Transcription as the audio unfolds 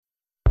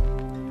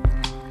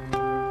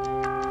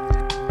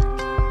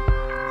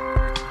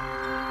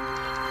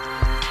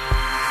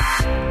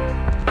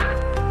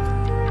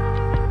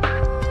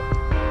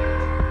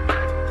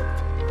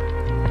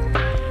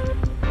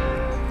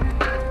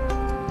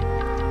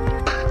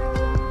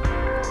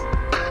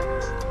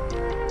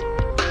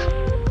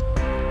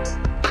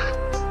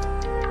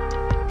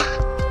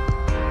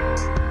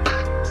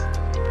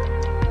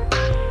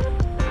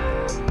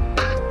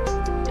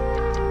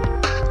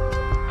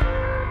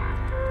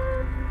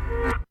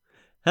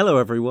Hello,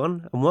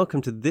 everyone, and welcome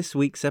to this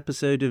week's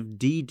episode of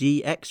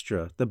DD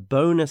Extra, the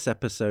bonus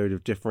episode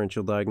of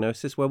Differential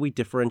Diagnosis, where we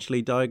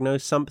differentially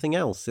diagnose something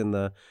else in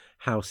the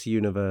House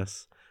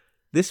universe.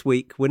 This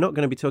week, we're not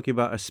going to be talking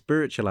about a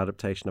spiritual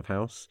adaptation of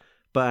House,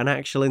 but an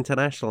actual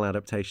international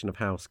adaptation of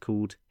House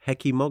called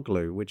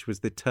Hekimoglu, which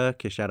was the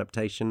Turkish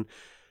adaptation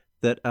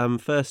that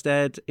first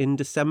aired in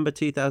December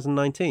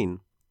 2019.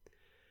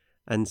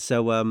 And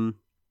so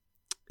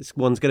this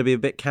one's going to be a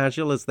bit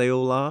casual, as they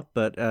all are,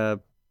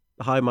 but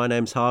hi, my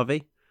name's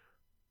Harvey.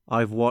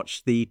 I've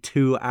watched the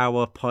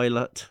 2-hour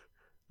pilot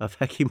of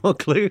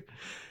Hekimoglu,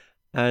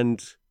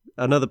 and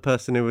another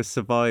person who has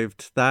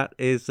survived that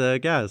is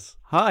Gaz.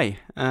 Hi,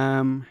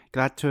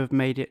 glad to have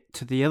made it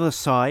to the other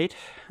side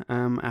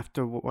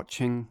after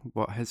watching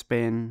what has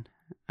been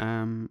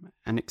an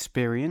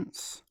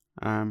experience,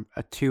 a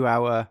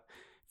 2-hour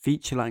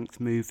feature-length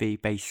movie,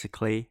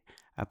 basically,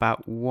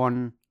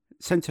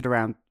 centered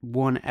around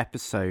one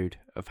episode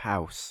of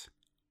House.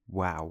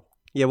 Wow.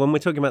 Yeah, when we're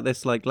talking about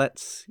this,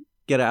 let's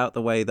get it out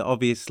the way that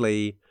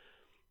obviously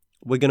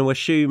we're going to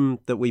assume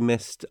that we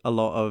missed a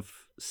lot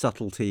of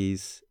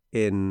subtleties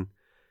in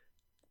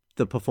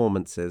the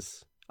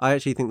performances. I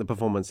actually think the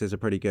performances are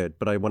pretty good,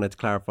 but I wanted to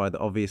clarify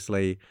that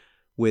obviously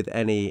with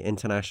any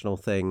international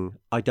thing,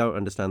 I don't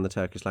understand the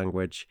Turkish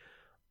language.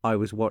 I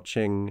was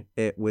watching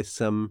it with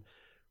some,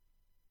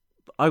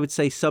 I would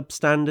say,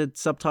 substandard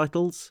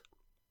subtitles,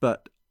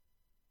 but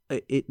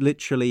it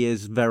literally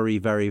is very,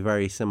 very,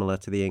 very similar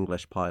to the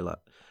English pilot.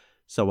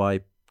 So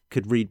I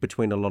could read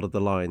between a lot of the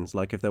lines.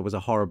 Like if there was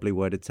a horribly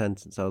worded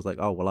sentence, I was like,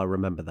 oh, well, I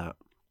remember that.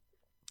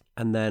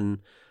 And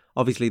then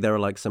obviously there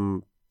are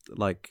some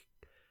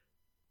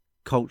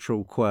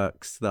cultural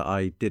quirks that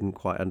I didn't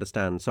quite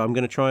understand. So I'm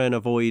going to try and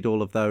avoid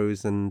all of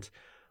those and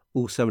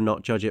also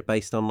not judge it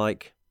based on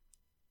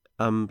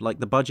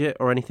the budget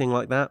or anything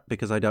like that,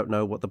 because I don't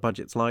know what the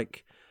budget's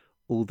like.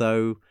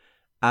 Although,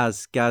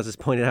 as Gaz has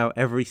pointed out,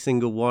 every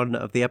single one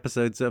of the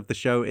episodes of the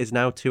show is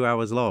now 2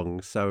 hours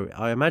long. So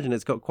I imagine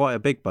it's got quite a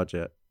big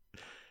budget.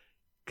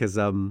 Because,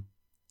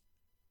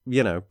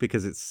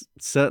 because it's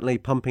certainly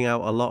pumping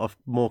out a lot of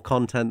more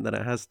content than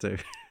it has to.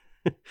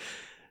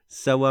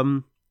 So,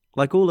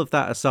 all of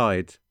that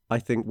aside, I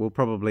think we'll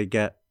probably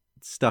get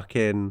stuck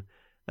in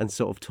and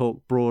sort of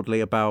talk broadly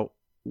about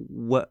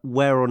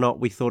where or not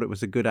we thought it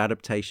was a good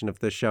adaptation of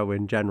the show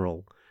in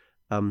general.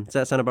 Does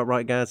that sound about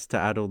right, Gaz, to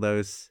add all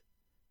those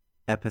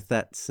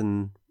epithets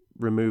and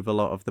remove a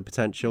lot of the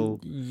potential?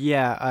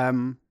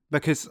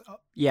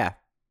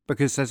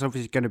 Because there's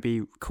obviously going to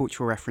be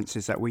cultural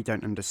references that we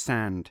don't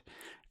understand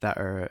that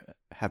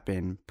have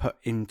been put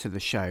into the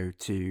show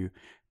to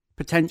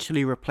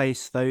potentially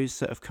replace those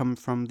that have come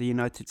from the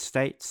United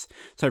States.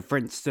 So, for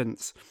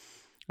instance,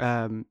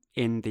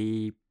 in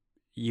the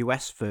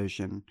US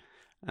version,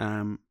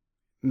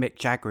 Mick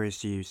Jagger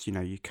is used.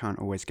 You can't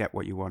always get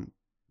what you want,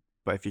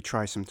 but if you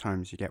try,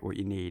 sometimes you get what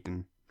you need,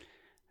 and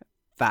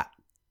that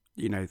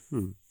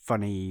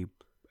funny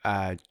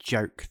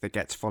joke that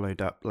gets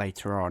followed up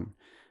later on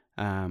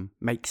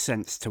makes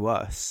sense to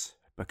us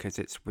because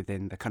it's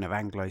within the kind of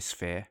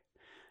Anglosphere,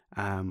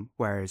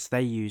 whereas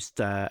they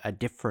used a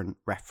different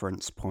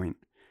reference point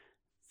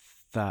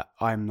that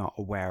I'm not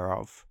aware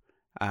of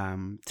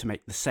to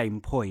make the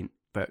same point,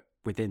 but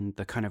within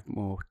the kind of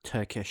more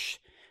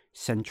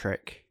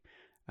Turkish-centric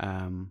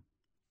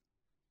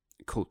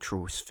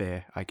cultural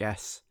sphere, I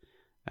guess.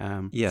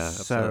 Yeah,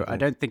 so absolutely. I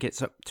don't think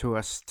it's up to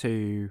us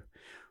to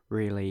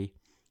really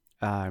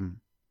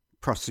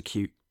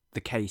prosecute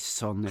the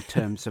case on the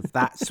terms of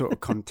that sort of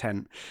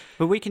content,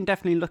 but we can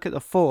definitely look at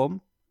the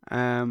form.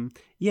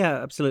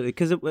 Yeah, absolutely.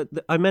 Because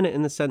I meant it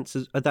in the sense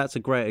that's a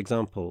great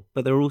example,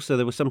 but there were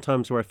some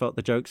times where I felt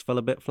the jokes fell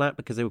a bit flat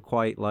because they were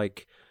quite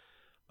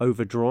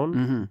overdrawn.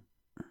 Mm-hmm.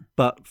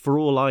 But for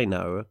all I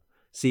know,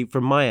 see,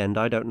 from my end,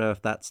 I don't know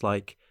if that's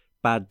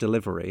bad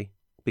delivery,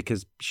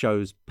 because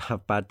shows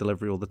have bad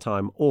delivery all the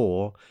time,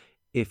 or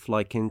if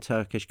in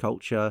Turkish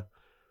culture,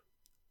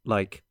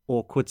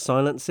 awkward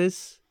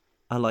silences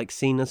are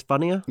seen as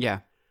funnier.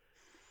 Yeah.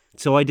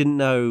 So I didn't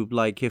know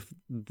if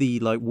the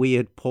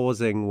weird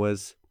pausing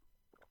was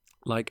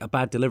a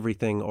bad delivery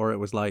thing or it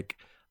was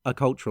a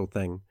cultural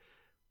thing.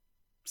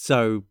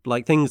 So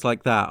things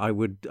like that, I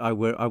won't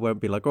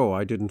be oh,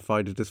 I didn't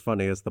find it as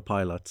funny as the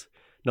pilot.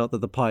 Not that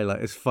the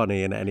pilot is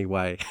funny in any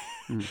way.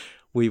 Mm.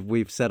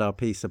 We've said our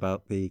piece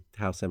about the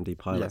House MD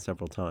pilot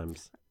several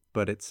times,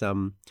 but it's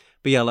but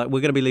yeah, we're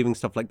going to be leaving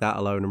stuff like that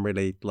alone and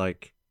really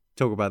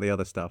talk about the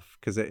other stuff,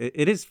 because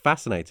it is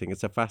fascinating.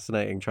 It's a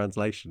fascinating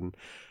translation.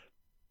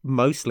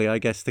 Mostly, I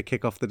guess, to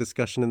kick off the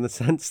discussion in the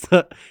sense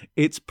that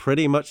it's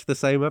pretty much the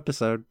same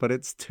episode, but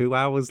it's 2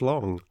 hours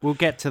long. We'll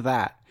get to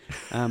that.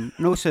 And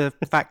also,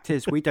 the fact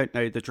is, we don't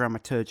know the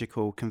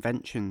dramaturgical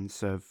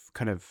conventions of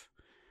kind of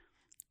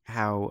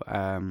how,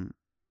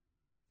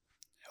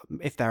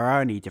 if there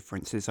are any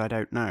differences, I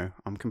don't know.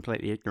 I'm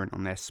completely ignorant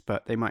on this,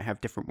 but they might have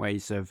different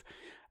ways of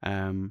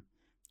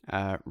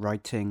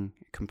writing,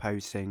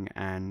 composing,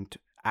 and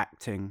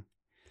acting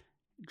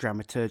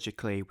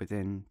dramaturgically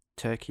within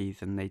Turkey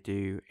than they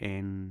do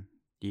in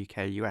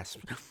UK, US.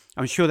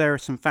 I'm sure there are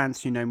some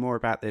fans who know more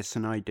about this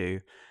than I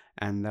do,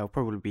 and they'll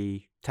probably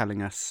be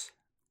telling us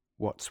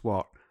what's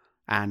what.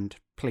 And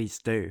please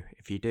do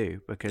if you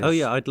do, because Oh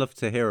yeah, I'd love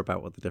to hear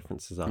about what the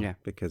differences are. Yeah.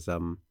 Because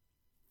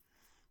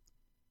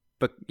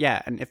But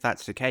yeah, and if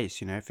that's the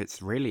case, if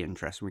it's really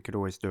interesting, we could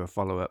always do a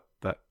follow up.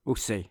 But we'll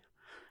see.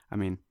 I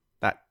mean,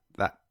 that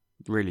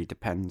really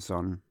depends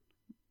on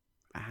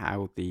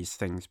how these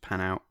things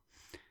pan out,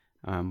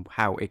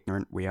 how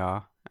ignorant we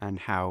are, and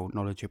how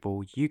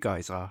knowledgeable you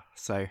guys are.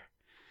 So,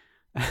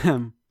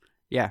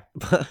 yeah.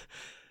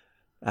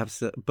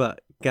 absolutely.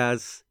 But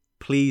Gaz,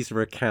 please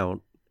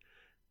recount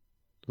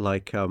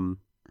like a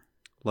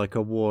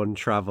worn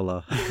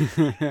traveller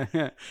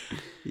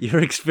your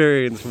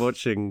experience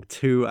watching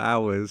 2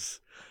 hours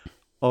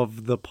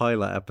of the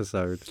pilot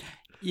episode.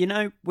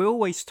 We're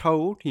always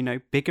told,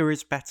 bigger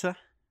is better.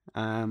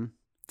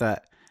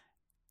 That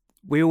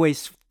we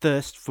always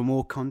thirst for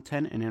more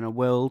content, and in a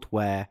world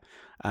where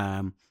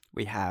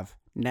we have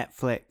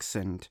Netflix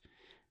and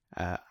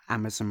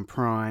Amazon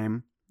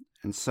Prime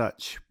and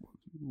such,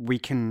 we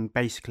can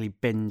basically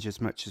binge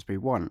as much as we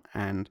want,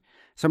 and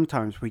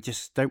sometimes we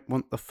just don't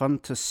want the fun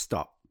to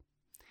stop.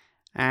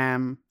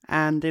 And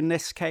in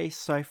this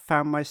case, I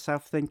found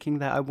myself thinking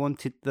that I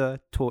wanted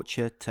the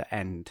torture to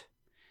end.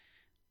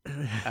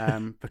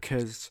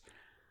 Because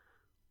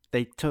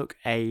they took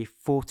a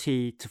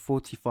 40 to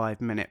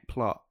 45 minute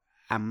plot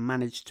and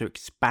managed to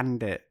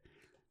expand it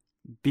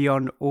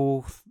beyond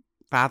all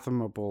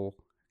fathomable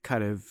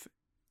kind of...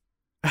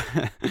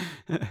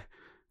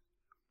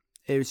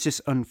 It was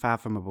just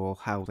unfathomable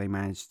how they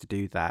managed to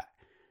do that,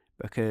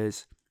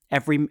 because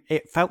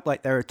it felt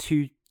like there are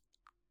two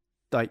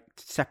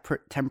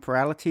separate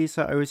temporalities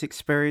that I was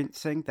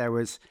experiencing. There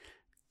was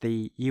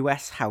the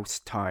US house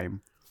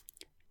time,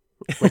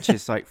 which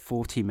is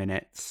 40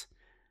 minutes,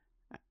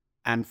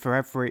 and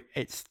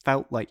it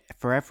felt like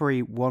for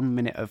every 1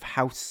 minute of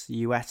house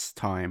US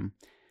time,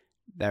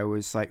 there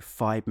was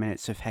 5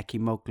 minutes of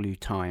Hekimoglu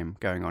time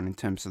going on in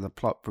terms of the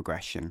plot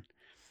progression.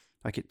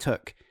 It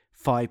took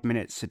 5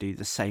 minutes to do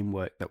the same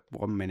work that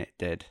 1 minute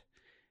did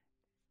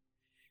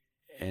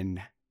in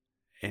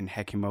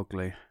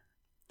Hekimoglu.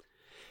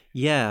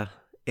 Yeah,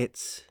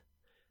 it's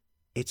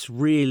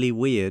really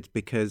weird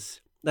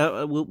because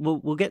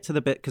we'll get to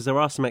the bit, because there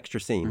are some extra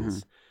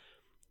scenes,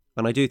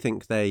 and I do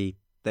think they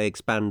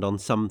expand on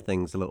some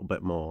things a little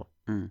bit more,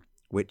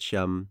 which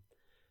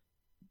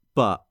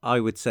but I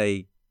would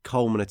say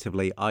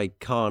culminatively, I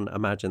can't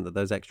imagine that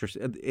those extras,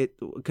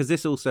 because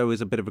this also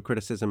is a bit of a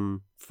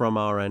criticism from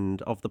our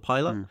end of the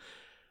pilot,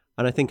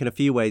 and I think in a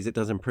few ways it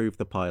does improve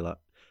the pilot,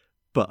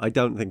 but I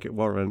don't think it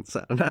warrants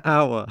an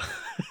hour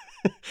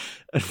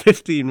and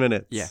 15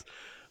 minutes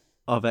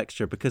of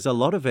extra, because a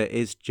lot of it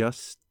is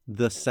just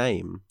the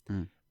same.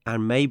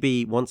 And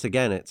maybe once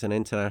again it's an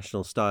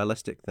international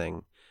stylistic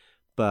thing,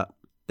 but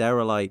there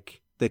are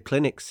the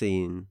clinic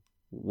scene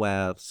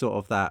where sort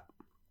of that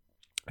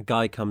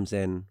guy comes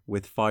in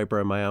with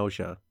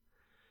fibromyalgia,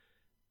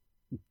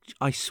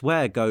 I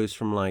swear goes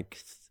from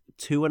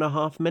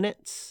 2.5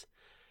 minutes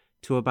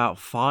to about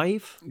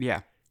 5.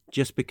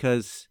 Just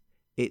because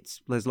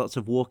there's lots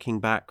of walking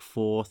back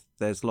forth,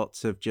 there's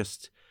lots of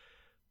just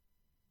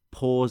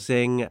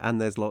pausing, and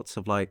there's lots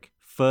of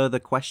further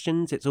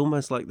questions. It's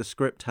almost like the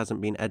script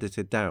hasn't been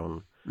edited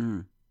down.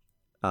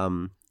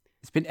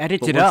 It's been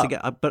edited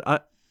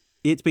up.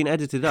 It's been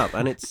edited up,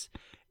 and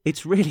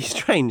it's really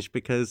strange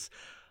because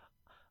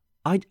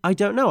I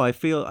don't know. I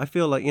feel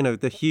like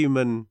the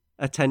human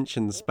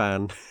attention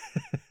span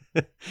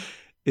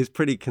is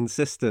pretty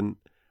consistent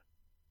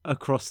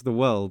across the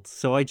world.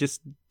 So I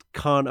just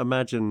can't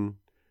imagine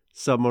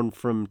someone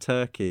from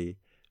Turkey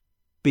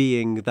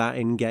being that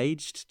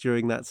engaged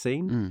during that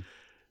scene,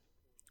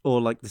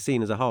 or the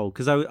scene as a whole.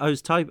 Because I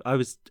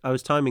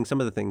was timing some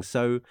of the things.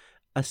 So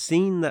a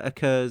scene that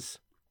occurs,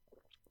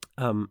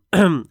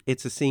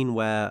 it's a scene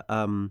where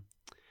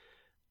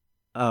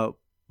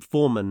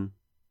Foreman,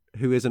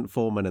 who isn't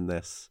Foreman in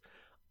this,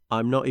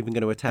 I'm not even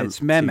going to attempt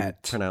to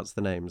pronounce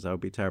the names. I would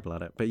be terrible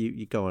at it. But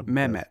you go on.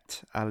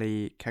 Mehmet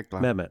Ali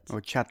Kegler. Mehmet. Or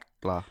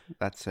Chadla.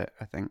 That's it,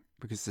 I think.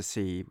 Because the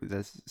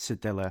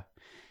cedilla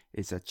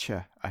is a ch,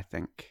 I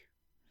think.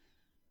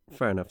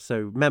 Fair enough.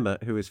 So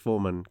Mehmet, who is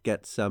Foreman,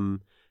 gets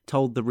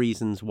told the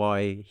reasons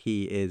why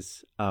he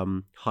is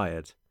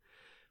hired,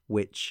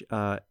 which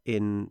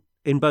in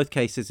both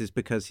cases is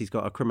because he's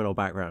got a criminal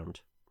background,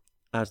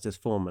 as does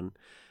Foreman.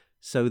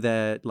 So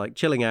they're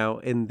chilling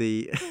out in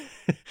the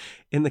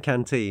in the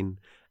canteen,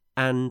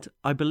 and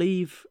I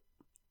believe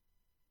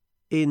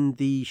in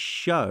the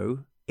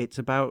show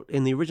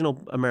in the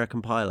original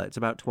American pilot it's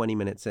about 26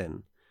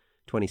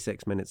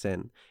 minutes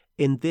in.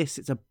 In this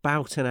it's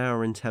about an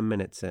hour and 10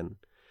 minutes in,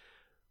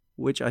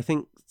 which I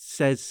think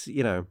says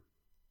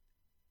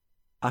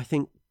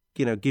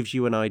gives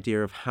you an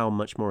idea of how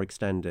much more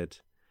extended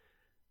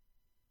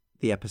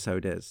the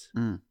episode is,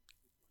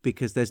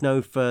 because there's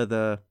no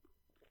further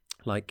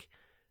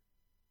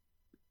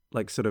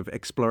sort of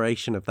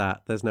exploration of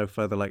that. There's no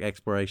further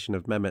exploration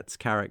of Mehmet's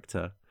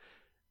character.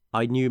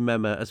 I knew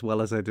Mehmet as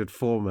well as I did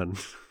Foreman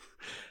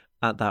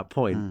at that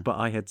point, but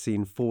I had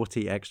seen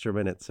 40 extra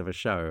minutes of a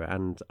show,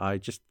 and I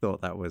just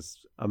thought that was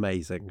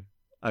amazing.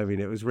 I mean,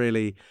 it was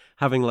really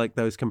having like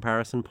those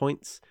comparison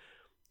points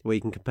where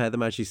you can compare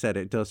them. As you said,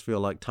 it does feel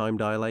like time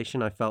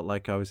dilation. I felt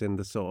like I was in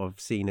the sort of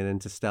scene in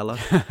Interstellar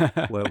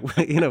where,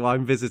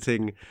 I'm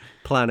visiting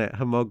planet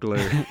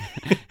Homoglu.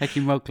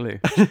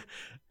 Hekimoglu.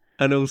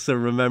 And also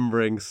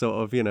remembering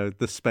sort of,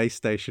 the space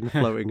station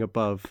floating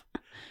above.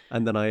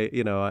 And then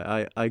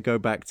I go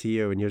back to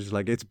you and you're just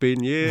like, it's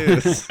been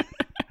years.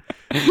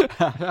 It's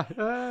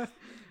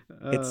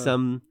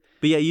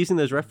but yeah, using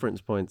those reference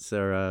points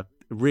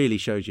really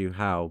shows you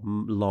how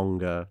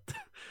longer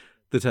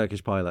the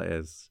Turkish pilot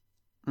is.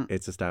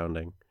 It's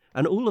astounding.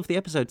 And all of the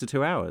episodes are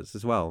 2 hours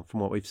as well, from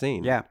what we've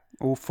seen. Yeah,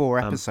 all 4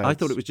 episodes. I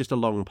thought it was just a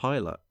long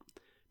pilot.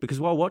 Because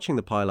while watching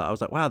the pilot, I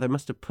was like, wow, they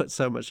must have put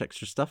so much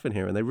extra stuff in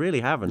here, and they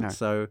really haven't. No.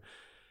 So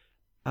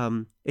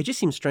it just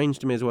seems strange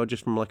to me as well,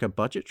 just from like a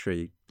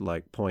budgetary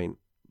point.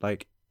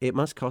 Like, it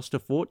must cost a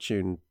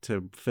fortune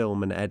to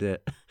film and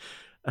edit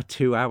a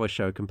 2-hour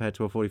show compared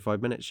to a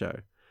 45-minute show.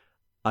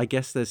 I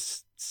guess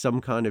there's some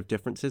kind of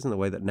differences in the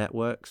way that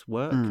networks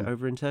work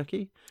over in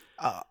Turkey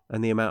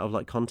and the amount of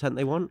like content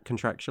they want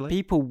contractually.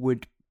 People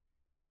would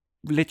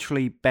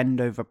literally bend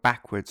over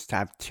backwards to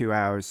have 2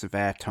 hours of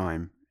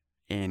airtime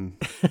in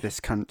this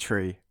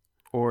country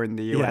or in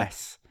the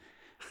US.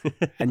 Yeah.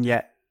 And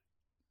yet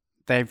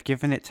they've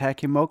given it to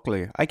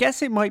Hekimoglu. I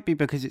guess it might be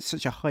because it's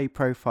such a high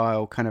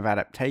profile kind of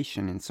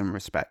adaptation in some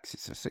respects.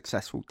 It's a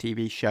successful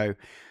TV show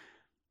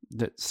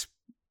that's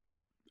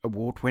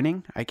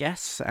award-winning, I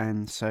guess,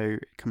 and so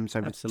it comes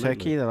over to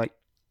Turkey. They're like,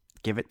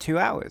 give it 2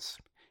 hours,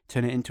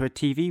 turn it into a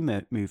TV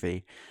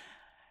movie.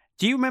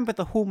 Do you remember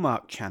the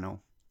Hallmark Channel?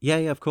 Yeah,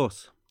 of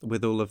course,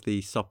 with all of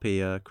the soppy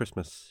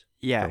Christmas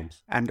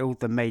films. And all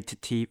the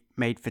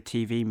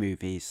made-for-TV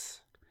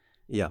movies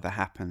that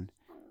happen.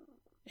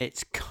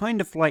 It's kind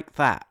of like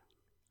that.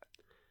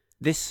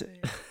 This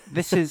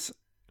is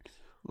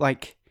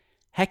like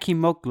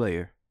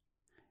Hekimoglu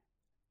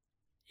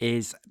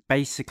is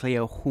basically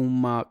a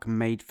Hallmark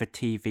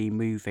made-for-TV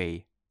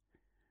movie.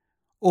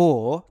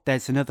 Or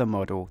there's another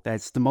model.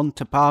 There's the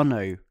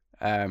Montalbano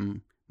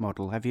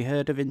model. Have you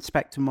heard of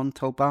Inspector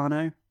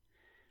Montalbano?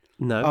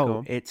 No.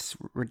 Oh, it's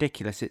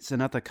ridiculous. It's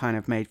another kind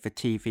of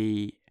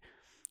made-for-TV...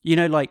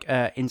 like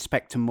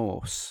Inspector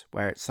Morse,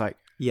 where it's like...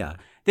 Yeah.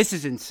 This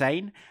is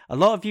insane. A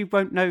lot of you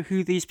won't know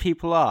who these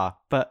people are,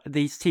 but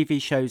these TV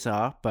shows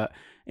are, but...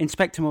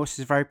 Inspector Morse is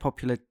a very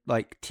popular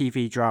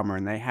TV drama,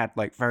 and they had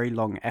very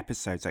long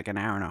episodes, like an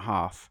hour and a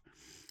half,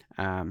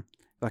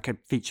 like a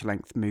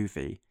feature-length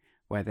movie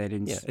where they'd...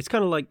 it's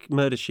kind of like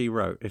Murder, She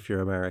Wrote if you're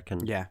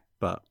American. Yeah.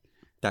 But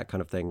that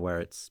kind of thing where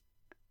it's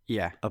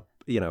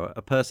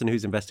a person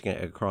who's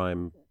investigating a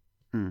crime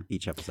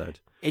each episode.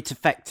 It's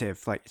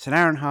effective. It's an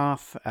hour and a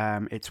half.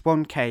 It's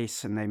one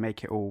case, and they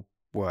make it all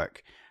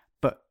work.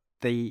 But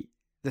the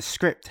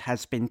script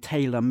has been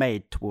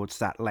tailor-made towards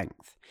that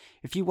length.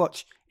 If you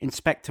watch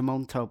Inspector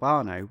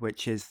Montalbano,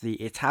 which is the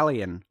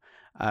Italian,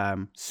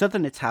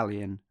 Southern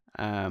Italian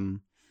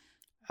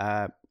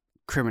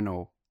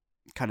criminal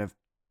kind of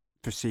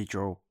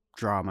procedural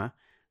drama,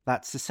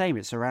 that's the same.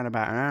 It's around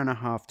about an hour and a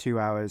half, 2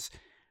 hours.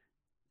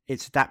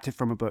 It's adapted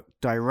from a book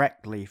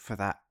directly for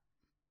that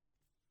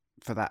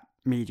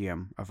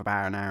medium of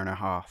about an hour and a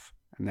half,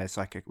 and there's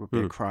a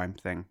big crime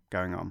thing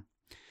going on.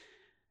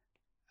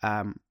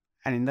 And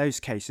in those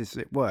cases,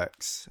 it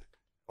works.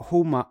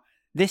 Hallmark.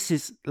 This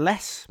is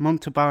less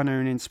Montalbano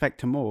and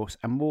Inspector Morse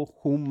and more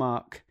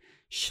Hallmark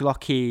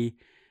schlocky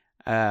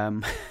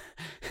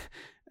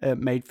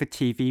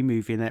made-for-TV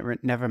movie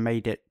that never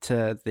made it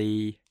to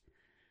the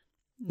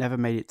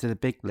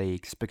big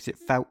leagues, because it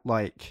felt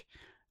like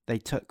they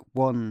took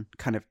one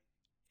kind of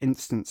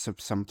instance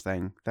of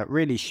something that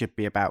really should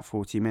be about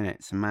 40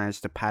 minutes and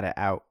managed to pad it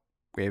out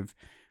with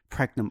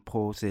pregnant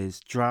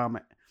pauses,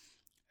 drama,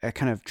 a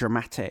kind of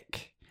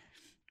dramatic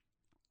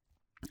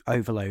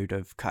overload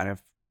of kind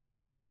of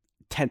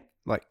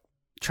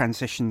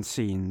transition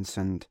scenes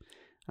and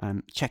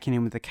checking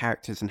in with the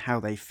characters and how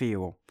they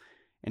feel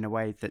in a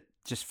way that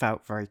just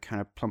felt very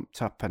kind of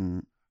plumped up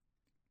and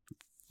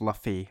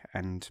fluffy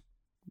and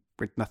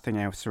with nothing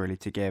else really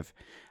to give.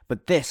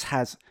 But this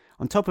has,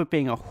 on top of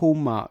being a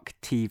Hallmark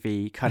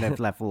TV kind of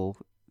level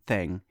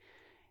thing,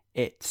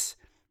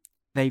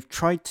 they've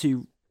tried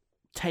to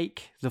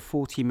take the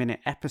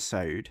 40-minute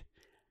episode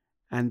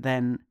and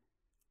then,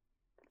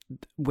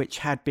 which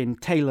had been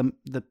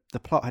the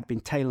plot had been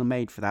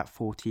tailor-made for that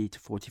 40 to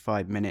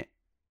 45 minute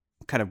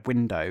kind of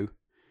window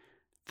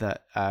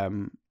that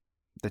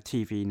the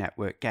TV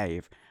network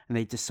gave, and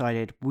they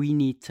decided we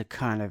need to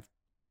kind of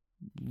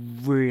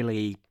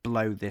really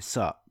blow this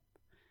up.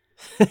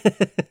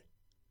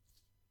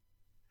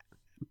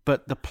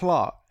 But the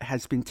plot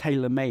has been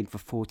tailor-made for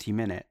 40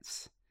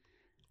 minutes.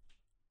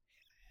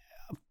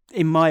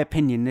 In my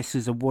opinion, this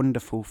is a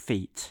wonderful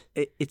feat.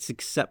 It's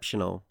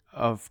exceptional.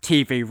 Of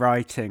TV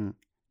writing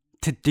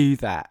to do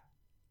that.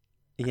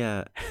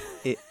 Yeah,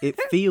 it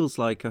feels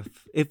like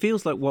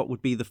what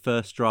would be the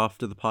first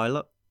draft of the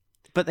pilot.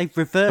 But they've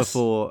reversed.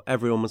 Before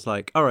everyone was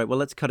like, all right, well,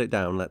 let's cut it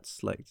down. Let's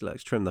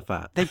trim the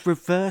fat. They've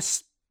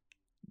reversed.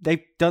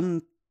 They've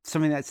done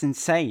something that's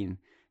insane.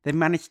 They've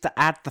managed to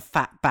add the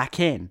fat back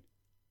in.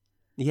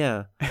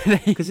 Yeah,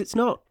 because it's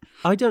not.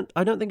 I don't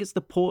think it's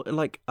the poor.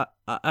 Like,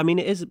 I mean,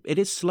 it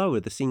is slower.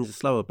 The scenes are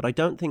slower, but I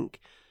don't think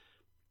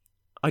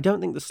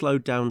the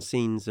slowed down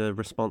scenes are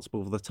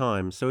responsible for the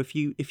time. So if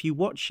you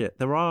watch it,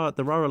 there are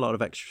a lot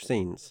of extra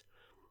scenes,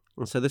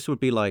 and so this would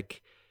be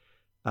like,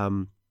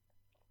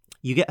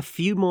 you get a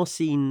few more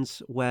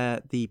scenes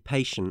where the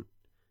patient,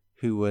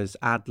 who was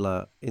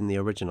Adler in the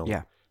original,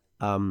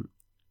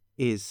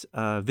 is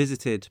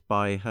visited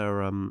by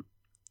her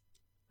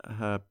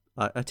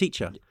a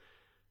teacher.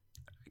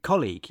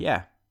 Colleague,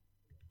 yeah.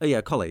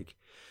 Colleague.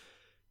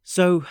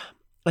 So,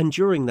 and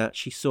during that,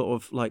 she sort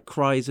of like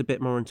cries a bit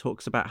more and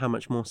talks about how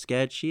much more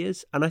scared she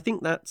is. And I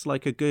think that's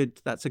like a good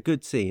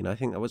scene. I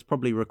think that was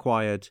probably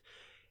required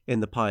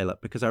in the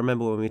pilot, because I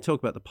remember when we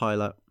talked about the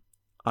pilot,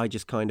 I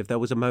just there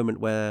was a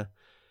moment where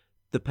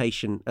the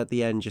patient at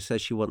the end just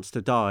says she wants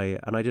to die.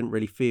 And I didn't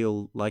really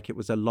feel like it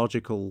was a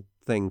logical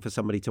thing for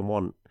somebody to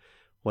want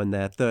when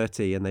they're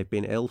 30 and they've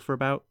been ill for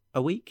about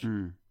a week.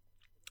 Mm.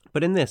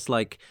 But in this,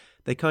 like,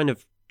 they kind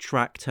of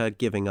tracked her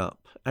giving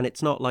up, and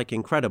it's not like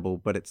incredible,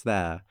 but it's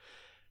there.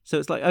 So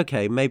it's like,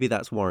 okay, maybe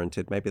that's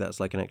warranted. Maybe that's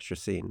like an extra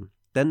scene.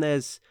 Then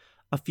there's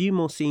a few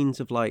more scenes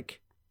of like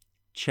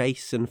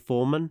Chase and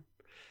Foreman.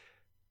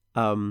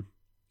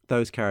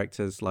 Those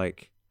characters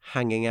like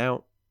hanging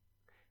out.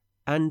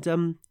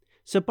 And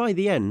so by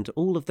the end,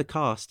 all of the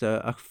cast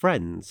are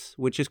friends,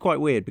 which is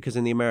quite weird because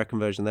in the American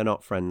version, they're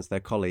not friends, they're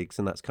colleagues,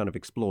 and that's kind of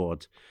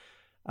explored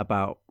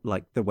about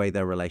like the way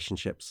their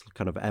relationships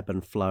kind of ebb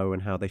and flow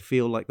and how they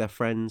feel like they're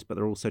friends, but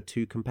they're also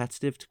too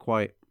competitive to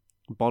quite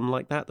bond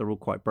like that. They're all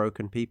quite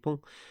broken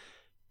people.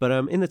 But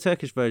in the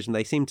Turkish version,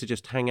 they seem to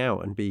just hang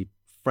out and be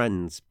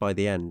friends by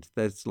the end.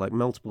 There's like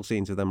multiple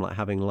scenes of them like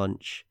having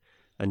lunch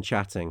and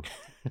chatting.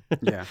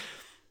 Yeah.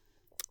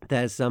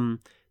 There's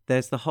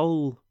the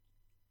whole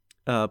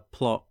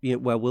plot,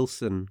 where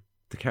Wilson,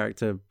 the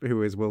character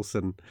who is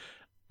Wilson,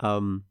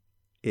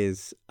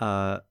 is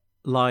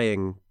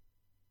lying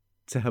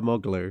to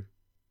Hemoglu.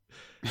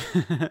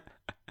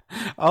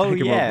 Oh,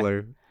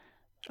 yeah.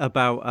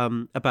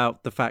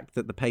 About the fact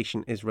that the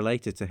patient is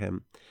related to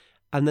him.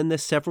 And then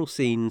there's several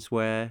scenes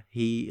where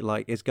he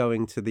like is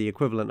going to the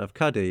equivalent of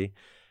Cuddy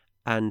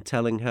and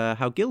telling her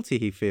how guilty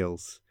he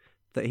feels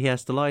that he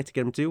has to lie to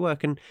get him to do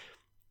work. And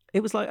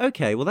it was like,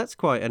 okay, well, that's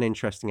quite an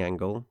interesting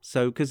angle.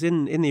 So, because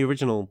in the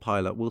original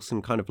pilot,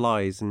 Wilson kind of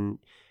lies, and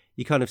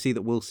you kind of see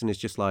that Wilson is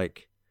just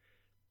like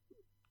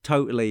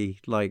totally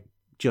like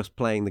just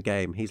playing the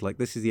game. He's like,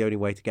 this is the only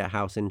way to get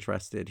House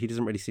interested. He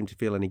doesn't really seem to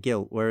feel any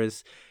guilt.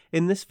 Whereas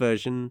in this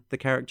version, the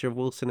character of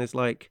Wilson is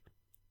like,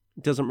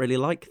 doesn't really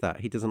like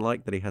that. He doesn't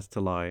like that he has to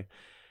lie.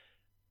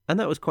 And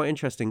that was quite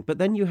interesting. But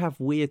then you have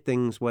weird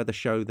things where the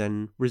show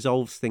then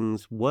resolves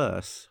things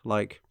worse.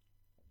 Like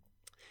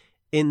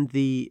in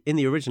the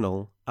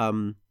original,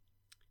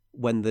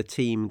 when the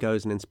team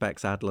goes and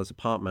inspects Adler's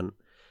apartment,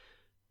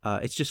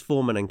 it's just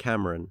Foreman and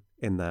Cameron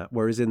in that.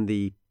 Whereas in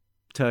the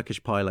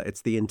Turkish pilot,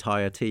 it's the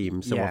entire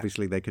team. So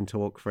obviously they can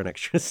talk for an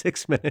extra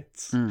 6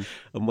 minutes and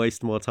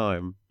waste more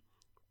time.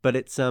 But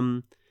it's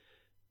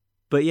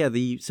but yeah,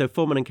 so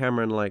Foreman and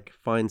Cameron like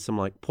find some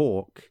like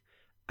pork,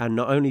 and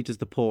not only does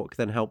the pork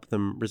then help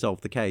them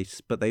resolve the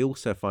case, but they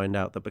also find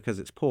out that because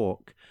it's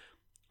pork,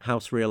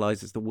 House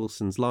realizes that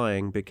Wilson's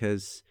lying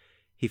because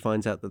he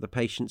finds out that the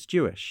patient's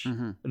Jewish,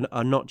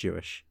 are not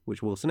Jewish,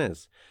 which Wilson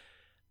is.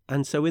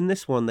 And so in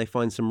this one, they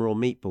find some raw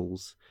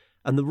meatballs,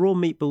 and the raw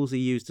meatballs are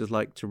used as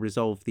like to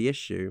resolve the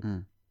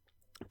issue.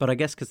 But I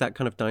guess because that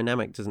kind of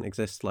dynamic doesn't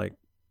exist like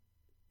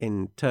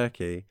in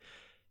Turkey,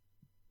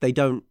 they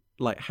don't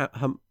like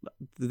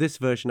this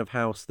version of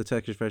House, the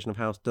Turkish version of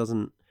House,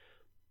 doesn't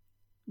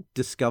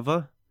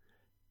discover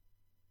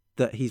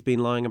that he's been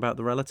lying about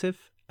the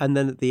relative, and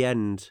then at the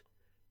end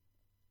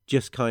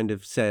just kind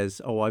of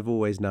says, oh, I've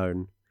always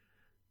known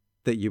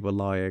that you were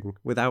lying,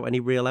 without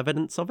any real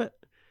evidence of it.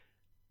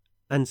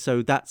 And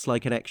so that's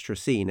like an extra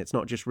scene. It's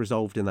not just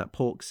resolved in that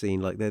pork scene.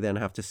 Like they then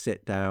have to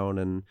sit down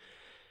and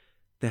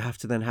they have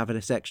to then have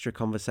this extra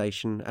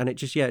conversation. And it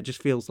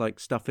just feels like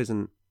stuff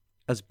isn't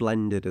as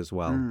blended as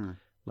well.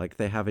 Like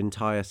they have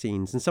entire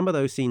scenes, and some of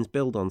those scenes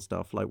build on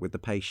stuff like with the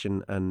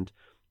patient and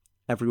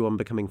everyone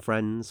becoming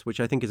friends,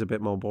 which I think is a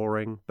bit more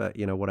boring, but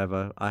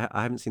whatever. I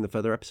haven't seen the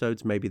further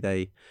episodes. Maybe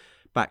they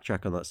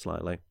backtrack on that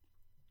slightly.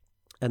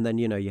 And then,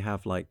 you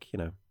have like,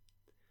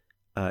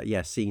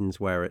 scenes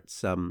where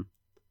it's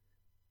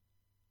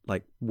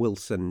like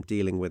Wilson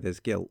dealing with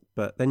his guilt.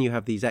 But then you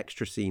have these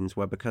extra scenes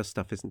where, because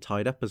stuff isn't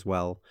tied up as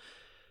well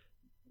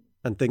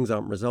and things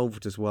aren't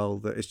resolved as well,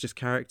 that it's just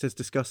characters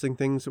discussing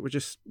things that were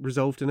just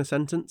resolved in a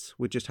sentence,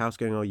 with just House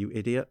going, oh, you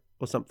idiot,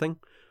 or something.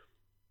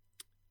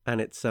 And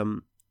it's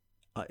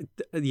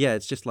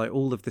it's just like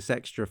all of this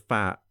extra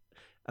fat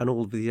and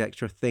all of these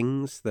extra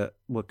things that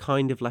were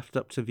kind of left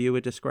up to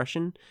viewer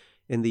discretion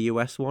in the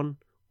US one,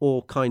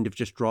 or kind of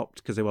just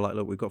dropped because they were like,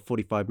 look, we've got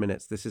 45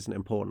 minutes, this isn't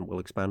important, we'll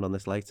expand on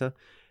this later.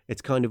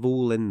 It's kind of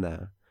all in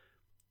there.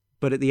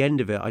 But at the end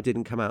of it, I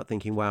didn't come out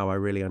thinking, wow, I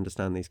really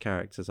understand these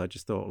characters. I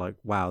just thought, like,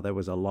 wow, there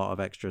was a lot of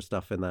extra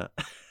stuff in that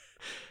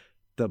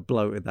that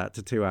bloated that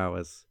to 2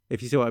 hours.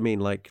 If you see what I mean,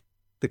 like,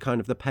 the kind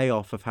of the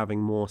payoff of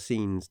having more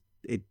scenes,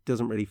 it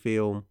doesn't really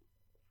feel...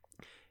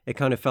 It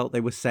kind of felt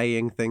they were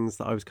saying things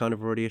that I was kind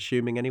of already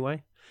assuming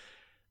anyway.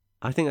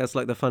 I think that's,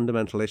 like, the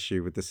fundamental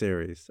issue with the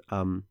series.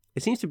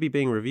 It seems to be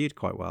being reviewed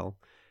quite well.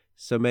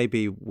 So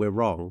maybe we're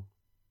wrong,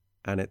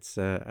 and it's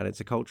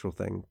a cultural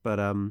thing. But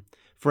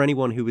for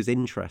anyone who was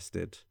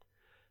interested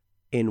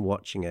in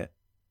watching it,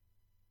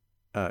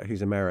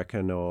 who's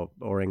American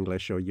or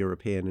English or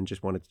European and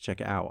just wanted to check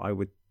it out, I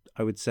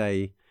would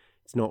say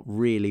it's not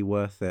really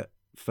worth it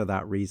for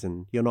that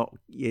reason.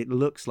 It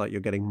looks like you're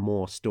getting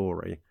more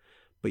story,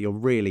 but you're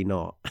really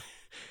not.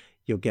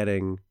 You're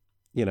getting,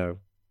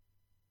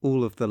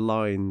 all of the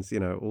lines,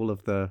 all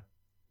of the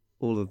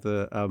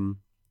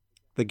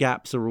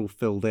gaps are all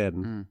filled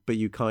in, but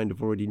you kind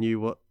of already knew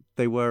what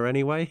they were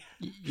anyway.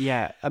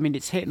 Yeah, I mean,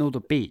 it's hitting all the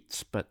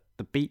beats, but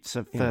the beats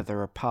are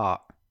further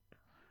apart.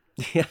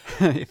 Yeah.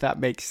 If that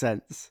makes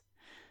sense.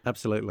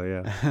 Absolutely,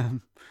 yeah.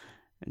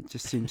 It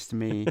just seems to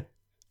me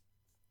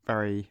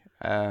very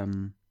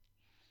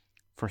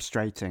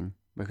frustrating,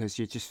 because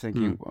you're just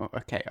thinking, well,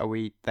 okay, are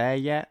we there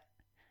yet?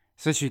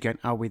 Especially going,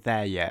 are we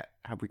there yet?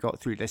 Have we got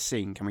through this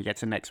scene? Can we get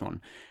to the next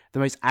one? The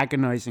most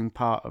agonizing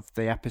part of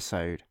the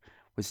episode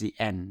was the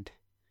end,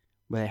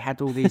 where they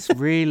had all these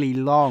really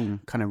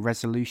long kind of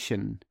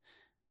resolution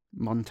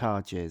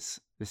montages.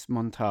 This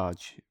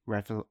montage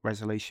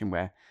resolution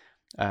where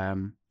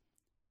the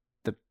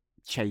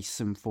Chase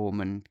and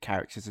Foreman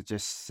characters are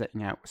just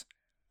sitting out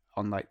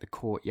on like the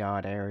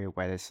courtyard area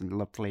where there's some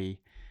lovely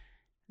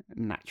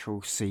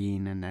natural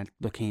scene, and they're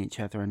looking at each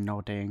other and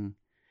nodding.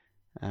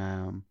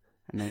 And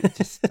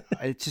it's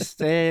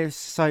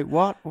like,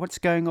 what's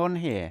going on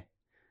here?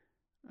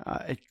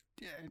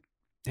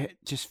 It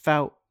just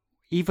felt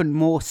even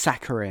more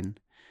saccharine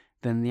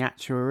than the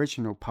actual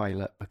original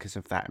pilot because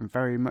of that, and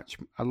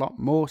a lot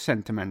more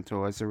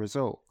sentimental as a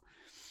result.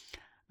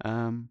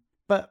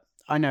 But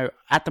I know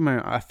at the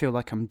moment I feel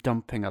like I'm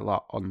dumping a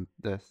lot on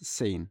the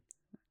scene,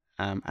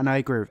 and I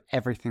agree with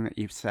everything that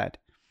you've said.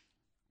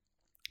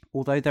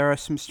 Although there are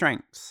some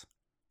strengths.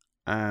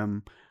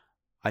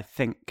 I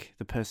think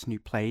the person who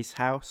plays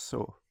House,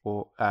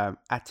 or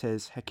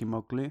Atez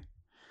Hekimoglu,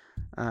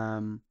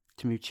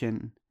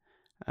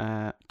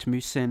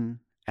 Tamusin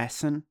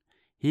Essen,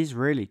 he's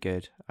really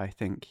good. I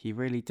think he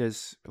really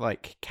does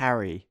like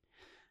carry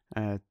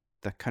the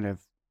kind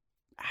of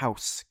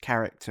House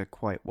character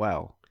quite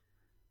well.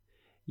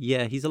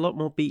 Yeah, he's a lot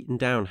more beaten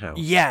down House.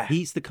 Yeah.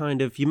 He's the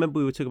kind of... You remember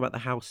we were talking about the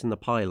House in the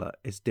pilot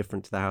is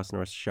different to the House in the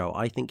rest of the show.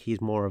 I think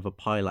he's more of a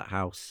pilot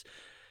House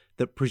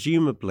that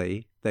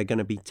presumably they're going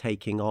to be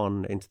taking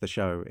on into the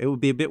show. It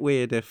would be a bit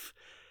weird if,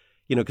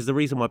 because the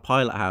reason why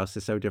Pilot House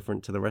is so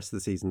different to the rest of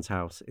the season's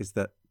House is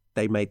that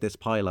they made this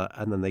pilot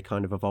and then they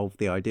kind of evolved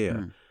the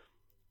idea.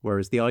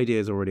 Whereas the idea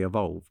is already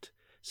evolved.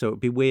 So it would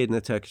be weird in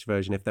the Turkish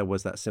version if there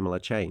was that similar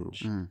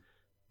change.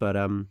 But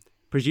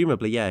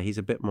presumably, yeah, he's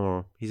a bit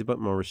more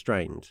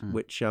restrained,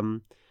 which,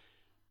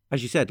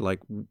 as you said,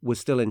 like, was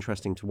still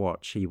interesting to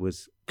watch. He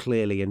was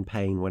clearly in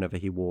pain whenever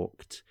he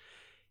walked.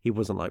 He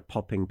wasn't like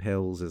popping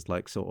pills as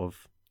like sort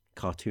of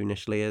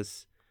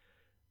cartoonishly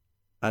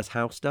as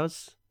House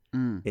does.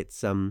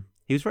 It's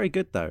he was very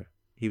good though.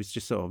 He was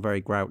just sort of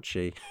very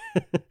grouchy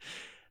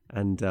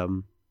and a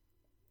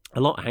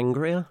lot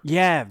angrier.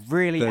 Yeah,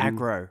 really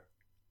aggro.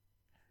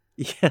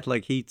 Yeah,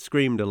 like he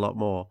screamed a lot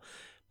more.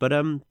 But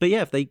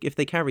yeah, if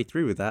they carry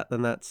through with that,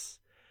 then that's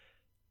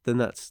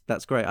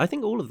great. I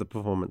think all of the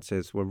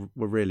performances were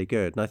really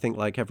good, and I think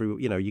like you've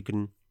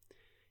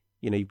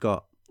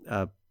got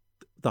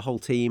the whole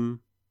team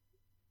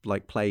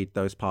like played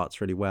those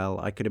parts really well.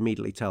 I could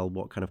immediately tell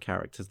what kind of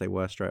characters they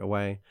were straight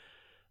away.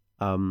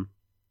 And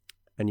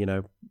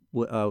the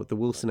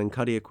Wilson and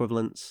Cuddy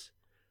equivalents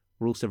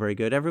were also very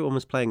good. Everyone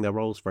was playing their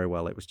roles very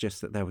well. It was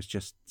just that there was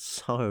just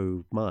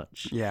so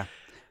much. Yeah.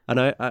 And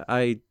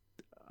I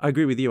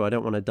agree with you. I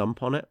don't want to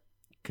dump on it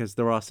because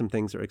there are some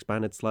things that are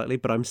expanded slightly,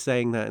 but I'm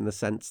saying that in the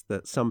sense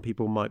that some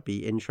people might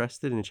be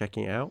interested in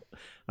checking it out,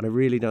 and I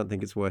really don't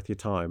think it's worth your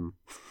time.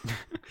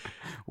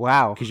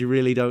 Wow. Because you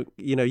really don't,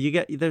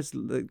 there's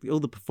all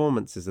the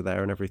performances are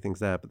there and everything's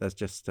there, but there's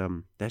just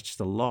a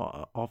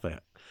lot of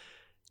it.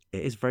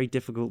 It is very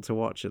difficult to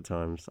watch at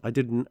times. I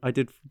did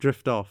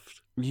drift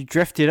off. You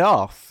drifted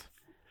off?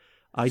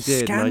 I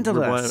did.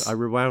 Scandalous. I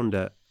rewound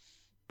it,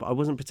 but I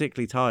wasn't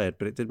particularly tired,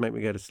 but it did make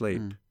me go to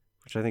sleep.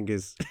 Which I think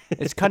is...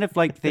 It's kind of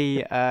like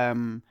the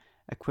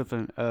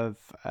equivalent of,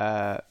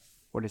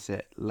 what is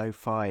it,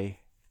 lo-fi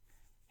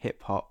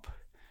hip-hop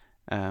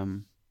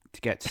to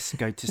go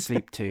to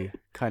sleep to,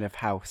 kind of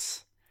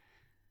House.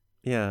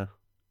 Yeah.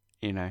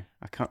 I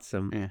can't...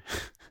 Yeah.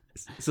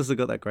 It's also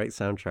got that great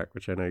soundtrack,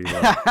 which I know you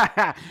love.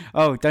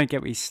 Oh, don't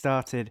get me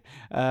started.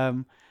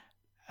 Anyway,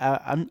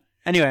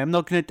 I'm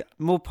not going to...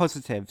 More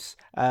positives.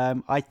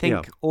 I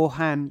think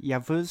Orhan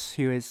Yavuz,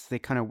 who is the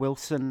kind of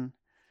Wilson...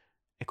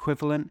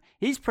 equivalent,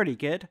 he's pretty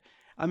good.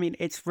 I mean,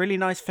 it's really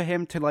nice for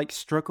him to like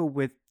struggle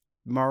with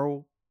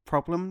moral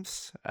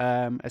problems,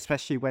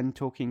 especially when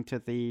talking to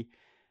the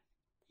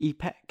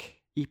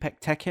Ipek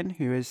Tekin,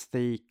 who is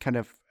the kind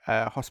of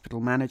hospital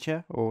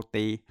manager or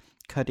the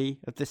cuddy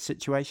of this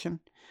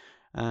situation.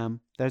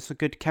 There's a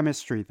good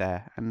chemistry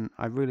there, and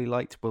I really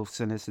liked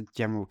Wilson as a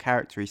general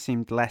character. He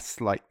seemed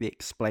less like the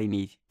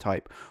explainy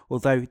type,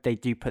 although they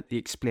do put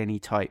the explainy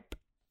type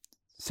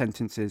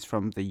sentences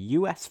from the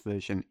US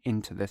version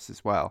into this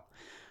as well.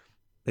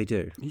 They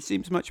do. He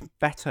seems much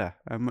better,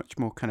 a much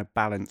more kind of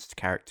balanced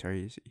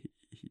character.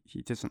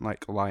 He doesn't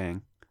like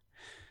lying.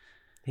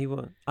 He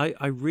was.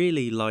 I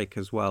really like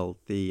as well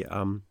the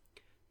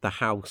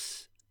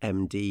House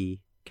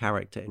MD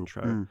character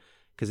intro,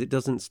 because it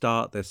doesn't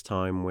start this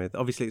time with,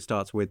 obviously it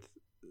starts with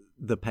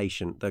the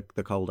patient,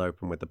 the cold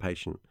open with the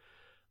patient,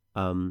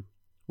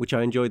 which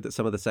I enjoyed that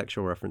some of the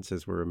sexual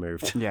references were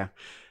removed. Yeah.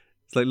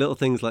 It's like little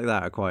things like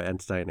that are quite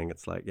entertaining.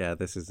 It's like, yeah,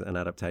 this is an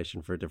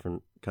adaptation for a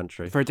different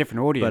country. For a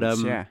different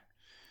audience, yeah.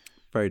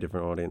 Very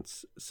different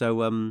audience.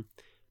 So,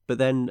 but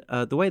then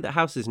the way that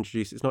House is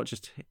introduced, it's not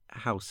just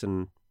House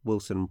and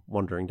Wilson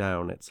wandering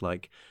down. It's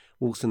like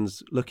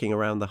Wilson's looking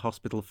around the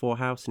hospital for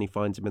House and he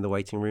finds him in the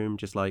waiting room,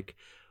 just like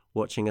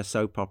watching a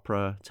soap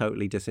opera,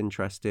 totally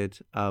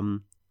disinterested.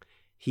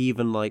 He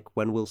even, like,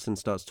 when Wilson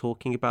starts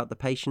talking about the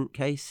patient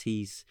case,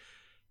 he's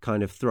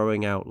kind of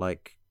throwing out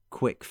like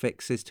quick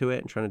fixes to it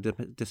and trying to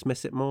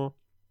dismiss it more.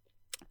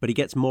 But he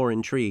gets more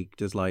intrigued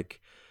as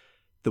like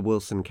the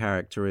Wilson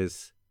character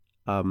is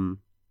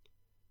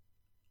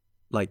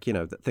like, you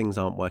know, that things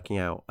aren't working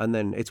out. And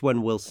then it's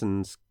when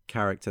Wilson's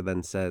character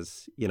then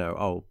says, you know,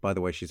 oh, by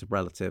the way, she's a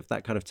relative,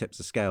 that kind of tips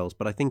the scales.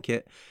 But I think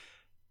it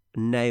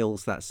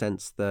nails that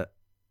sense that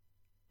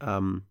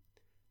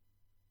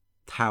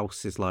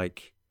House is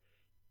like,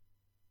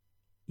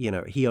 you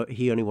know, he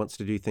only wants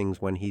to do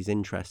things when he's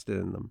interested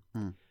in them.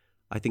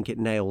 I think it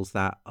nails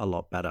that a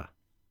lot better.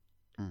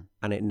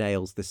 And it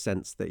nails the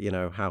sense that, you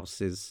know, House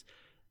is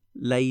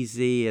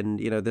lazy and,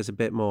 you know, there's a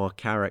bit more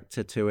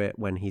character to it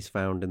when he's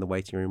found in the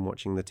waiting room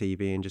watching the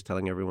TV and just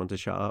telling everyone to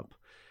shut up.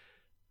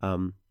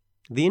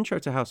 The intro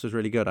to House was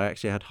really good. I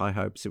actually had high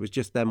hopes. It was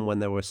just then when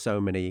there were so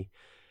many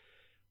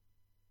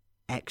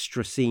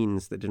extra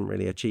scenes that didn't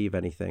really achieve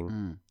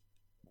anything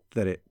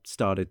that it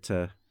started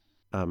to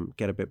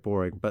get a bit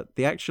boring. But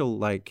the actual,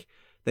 like,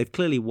 they've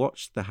clearly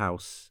watched the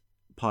House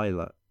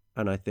pilot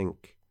and I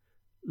think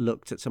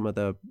looked at some of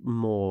the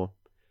more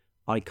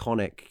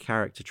iconic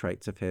character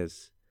traits of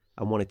his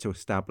and wanted to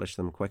establish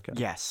them quicker.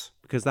 Yes.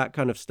 Because that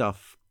kind of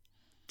stuff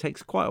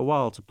takes quite a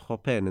while to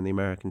pop in the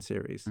American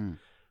series.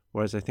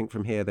 Whereas I think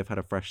from here they've had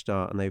a fresh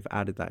start and they've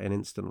added that in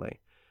instantly.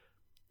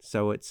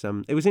 So it's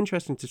it was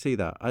interesting to see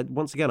that.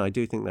 Once again, I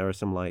do think there are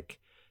some, like,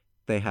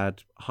 they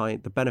had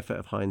the benefit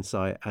of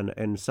hindsight and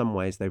in some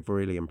ways they've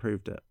really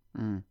improved it.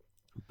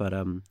 But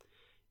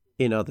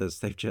in others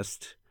they've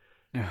just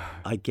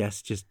I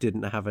guess just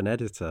didn't have an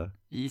editor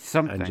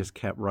and just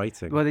kept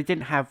writing. Well, they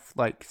didn't have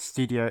like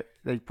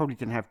they probably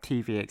didn't have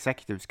TV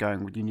executives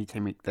going, well, you need to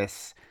make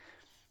this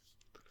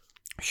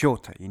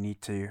shorter, you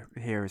need to,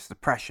 here is the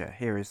pressure,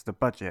 here is the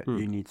budget,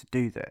 you need to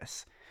do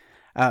this.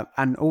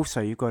 And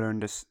also you've got to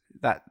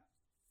understand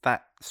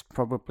that's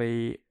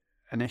probably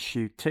an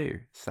issue too,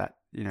 is that,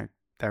 you know,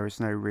 there is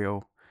no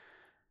real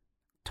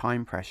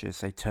time pressures.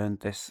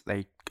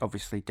 They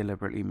obviously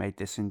deliberately made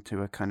this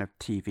into a kind of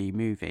TV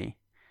movie.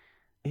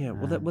 Yeah,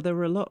 well, there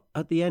were a lot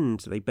at the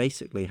end. They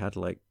basically had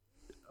like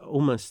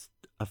almost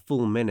a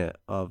full minute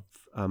of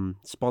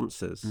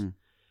sponsors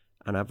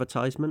and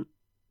advertisement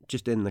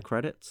just in the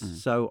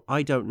credits. So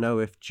I don't know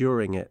if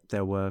during it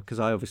there were, because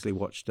I obviously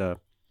watched a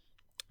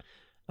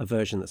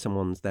version that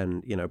someone's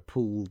then, you know,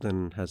 pulled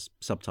and has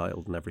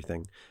subtitled and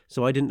everything.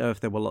 So I didn't know if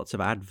there were lots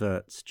of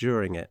adverts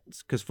during it,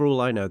 because for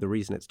all I know, the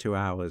reason it's 2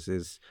 hours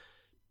is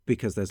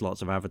because there's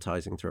lots of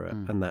advertising through it,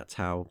 and that's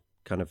how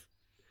kind of,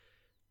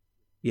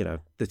 you know,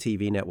 the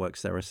TV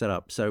networks there are set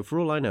up. So for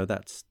all I know,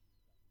 that's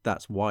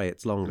why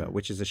it's longer,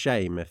 which is a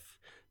shame if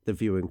the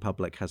viewing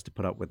public has to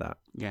put up with that.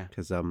 Yeah.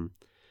 Because,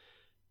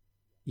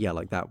 yeah,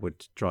 like that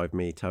would drive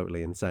me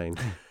totally insane.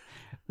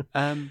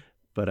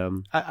 But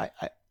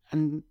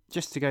and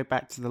just to go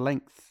back to the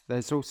length,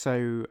 there's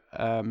also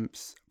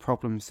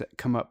problems that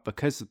come up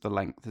because of the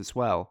length as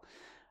well.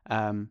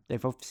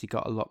 They've obviously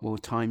got a lot more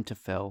time to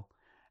fill,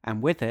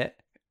 and with it,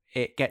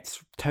 it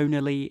gets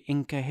tonally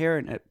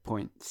incoherent at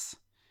points.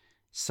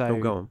 So,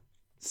 go on.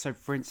 So,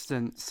 for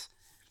instance,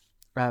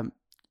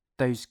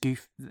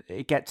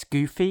 it gets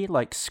goofy,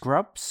 like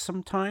Scrubs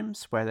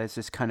sometimes, where there's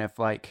this kind of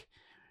like,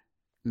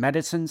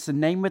 medicine's the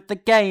name of the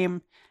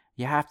game.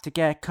 You have to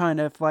get kind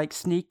of like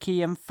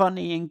sneaky and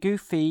funny and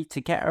goofy to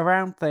get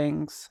around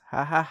things.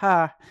 Ha ha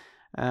ha.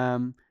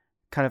 Kind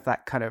of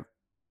that kind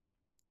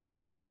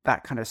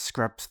of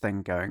Scrubs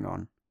thing going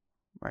on,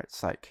 where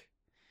it's like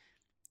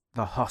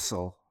the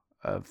hustle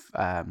of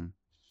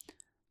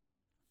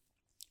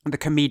the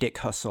comedic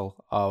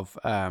hustle of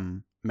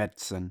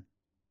medicine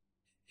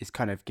is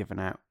kind of given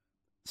out.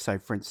 So,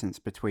 for instance,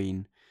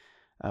 between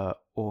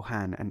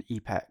Orhan and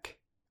Ipek,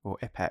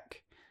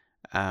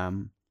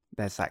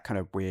 there's that kind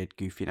of weird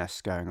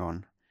goofiness going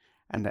on.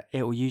 And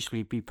it will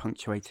usually be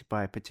punctuated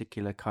by a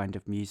particular kind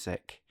of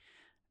music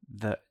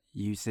that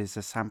uses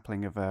a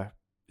sampling of a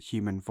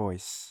human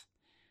voice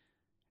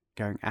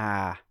going,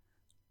 ah.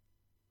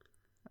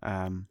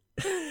 I'm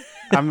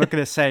not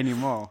going to say any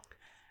more.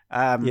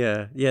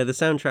 The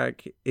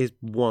soundtrack is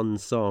one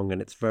song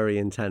and it's very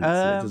intense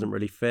and it doesn't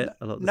really fit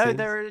a lot of the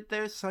scenes.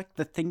 There's like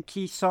the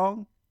thinky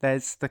song.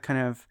 There's the kind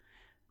of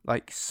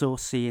like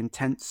saucy,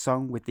 intense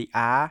song with the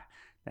ah.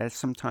 There's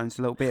sometimes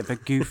a little bit of a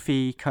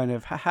goofy kind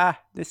of, haha,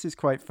 this is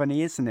quite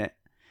funny, isn't it?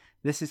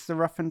 This is the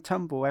rough and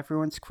tumble.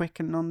 Everyone's quick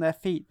and on their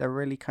feet. They're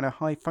really kind of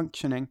high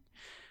functioning.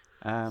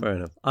 Fair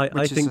enough.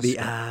 I think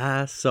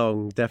the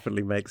song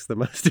definitely makes the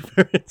most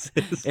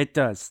appearances. It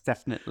does,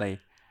 definitely.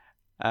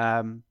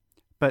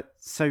 But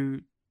so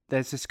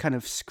there's this kind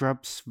of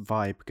Scrubs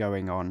vibe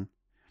going on.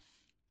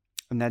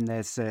 And then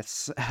there's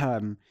this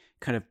kind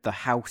of the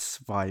house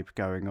vibe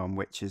going on,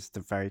 which is the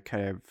very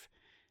kind of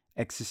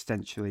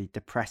existentially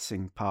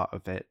depressing part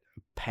of it.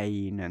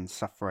 Pain and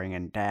suffering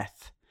and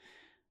death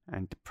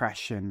and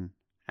depression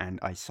and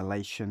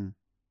isolation,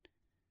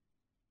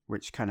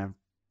 which kind of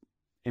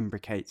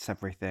imbricates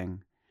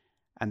everything.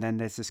 And then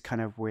there's this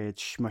kind of weird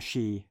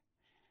smushy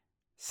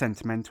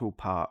sentimental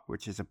part,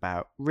 which is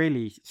about,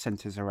 really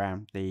centers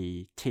around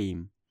the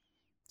team.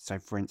 So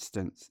for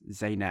instance,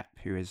 Zeynep,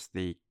 who is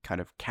the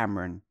kind of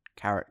Cameron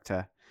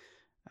character,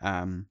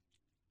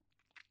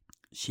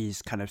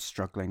 she's kind of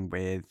struggling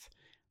with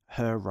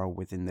her role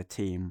within the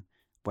team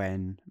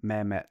when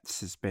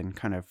Mehmet's has been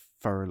kind of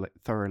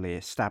thoroughly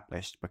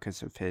established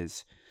because of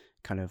his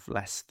kind of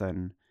less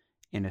than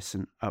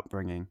innocent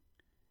upbringing.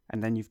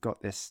 And then you've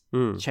got this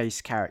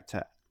Chase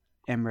character,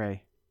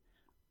 Emre,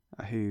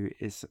 who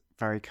is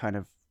very kind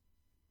of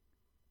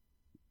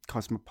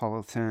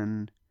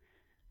cosmopolitan,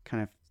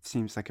 kind of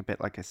seems like a bit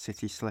like a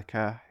city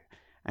slicker,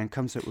 and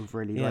comes up with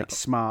really like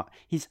smart.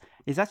 He's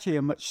actually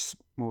a much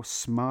more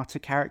smarter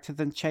character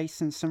than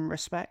Chase in some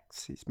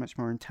respects. He's much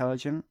more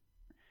intelligent.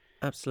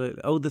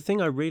 Absolutely. Oh, the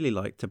thing I really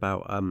liked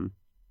about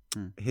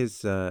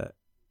his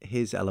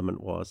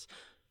element was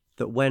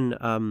that when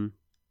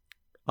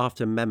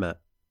after Mehmet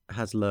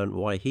has learned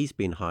why he's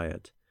been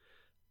hired,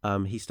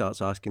 he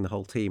starts asking the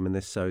whole team, and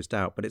this sows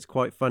doubt. But it's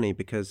quite funny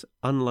because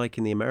unlike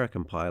in the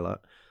American pilot,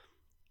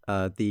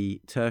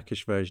 the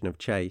Turkish version of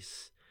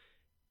Chase,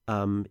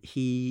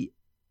 he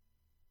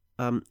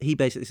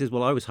basically says,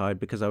 well, I was hired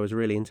because I was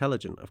really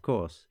intelligent, of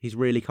course. He's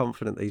really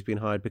confident that he's been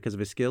hired because of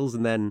his skills.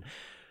 And then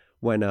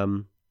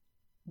when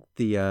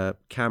the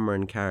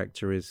Cameron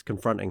character is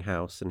confronting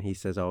House and he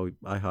says, oh,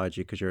 I hired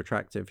you because you're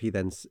attractive, he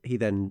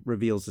then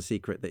reveals the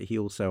secret that he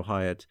also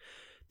hired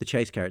the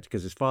Chase character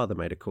because his father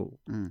made a call,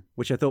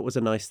 which I thought was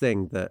a nice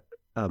thing that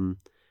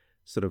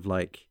sort of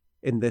like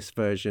in this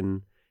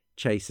version,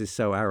 Chase is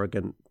so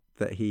arrogant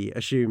that he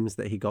assumes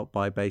that he got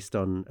by based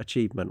on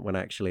achievement when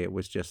actually it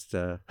was just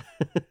but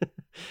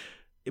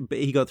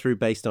he got through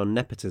based on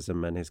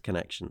nepotism and his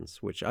connections,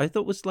 which I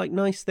thought was like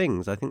nice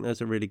things. I think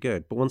those are really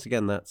good. But once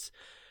again, that's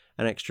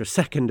an extra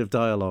second of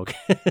dialogue.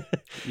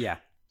 Yeah.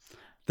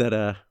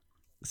 That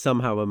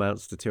somehow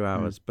amounts to 2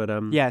 hours. But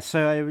yeah,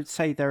 so I would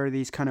say there are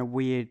these kind of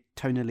weird,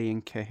 tonally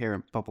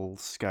incoherent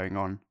bubbles going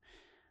on.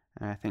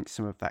 And I think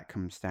some of that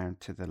comes down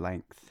to the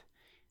length,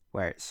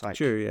 where it's like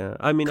true, yeah.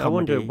 I mean, comedy. I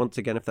wonder once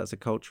again if that's a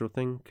cultural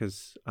thing,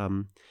 because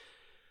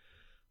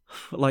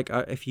like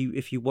if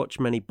you watch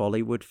many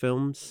Bollywood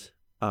films,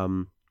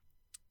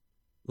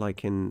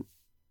 like in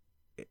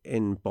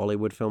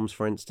Bollywood films,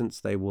 for instance,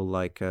 they will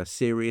like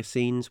serious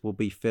scenes will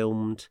be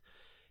filmed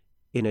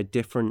in a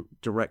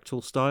different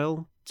directorial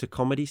style to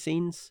comedy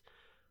scenes.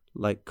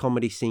 Like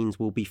comedy scenes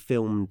will be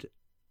filmed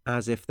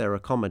as if they're a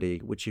comedy,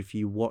 which if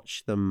you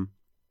watch them,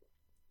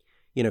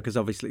 you know, because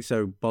obviously,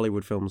 so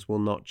Bollywood films will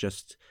not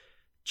just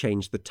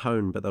change the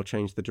tone, but they'll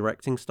change the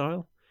directing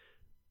style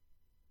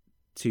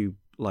to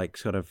like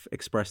sort of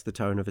express the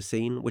tone of a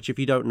scene, which if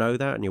you don't know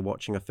that and you're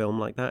watching a film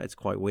like that, it's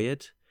quite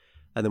weird.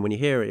 And then when you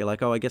hear it, you're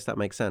like, oh, I guess that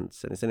makes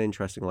sense. And it's an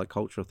interesting like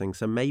cultural thing.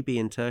 So maybe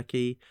in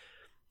Turkey,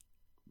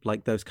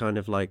 like those kind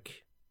of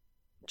like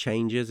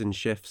changes and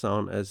shifts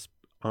aren't as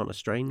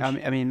strange.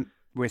 I mean,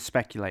 we're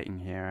speculating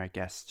here, I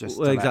guess. Just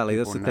well, exactly.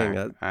 That's the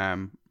know.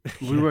 Thing.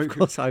 Of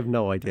course, I have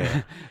no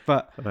idea.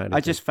 But I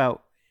just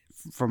felt,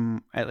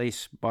 from at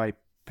least my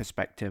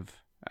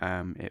perspective,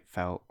 it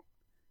felt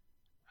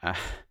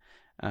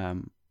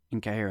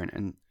incoherent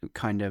and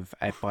kind of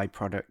a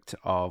byproduct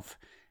of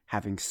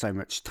having so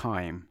much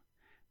time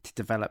to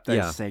develop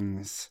those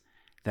things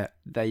that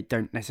they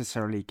don't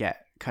necessarily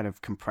get kind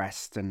of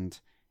compressed and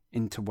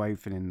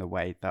interwoven in the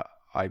way that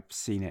I've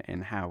seen it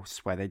in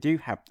House, where they do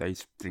have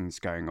those things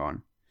going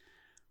on,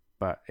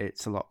 but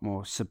it's a lot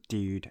more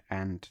subdued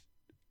and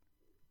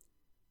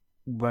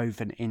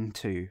woven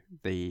into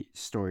the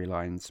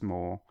storylines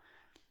more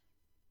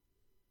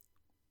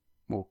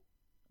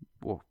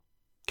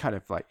kind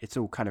of like it's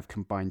all kind of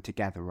combined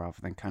together rather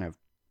than kind of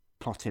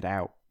plotted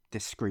out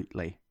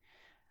discreetly,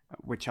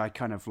 which I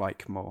kind of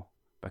like more,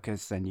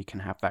 because then you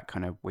can have that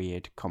kind of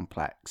weird,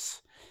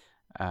 complex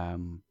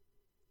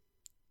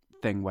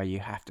thing where you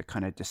have to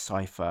kind of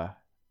decipher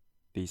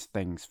these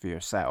things for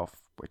yourself,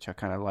 which I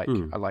kind of like.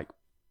 I like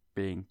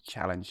being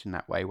challenged in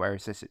that way.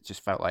 Whereas this, it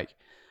just felt like,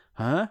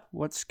 huh?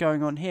 What's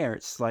going on here?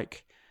 It's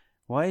like,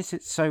 why is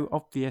it so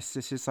obvious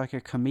this is like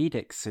a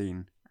comedic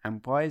scene?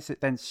 And why is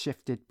it then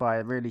shifted by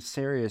a really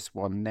serious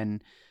one,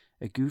 then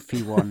a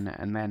goofy one,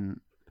 and then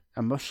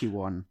a mushy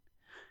one?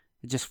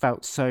 It just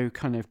felt so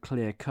kind of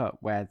clear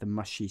cut where the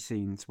mushy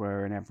scenes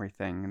were and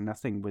everything. And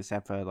nothing was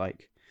ever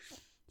like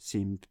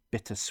seemed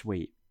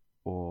bittersweet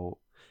or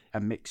a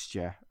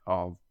mixture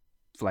of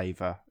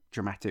flavor,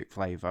 dramatic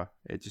flavor.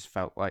 It just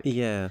felt like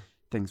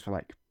things were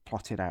like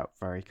plotted out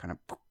very kind of,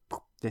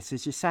 this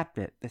is your sad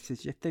bit, this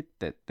is your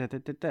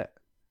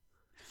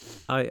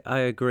I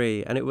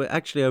agree, and it was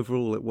actually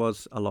overall it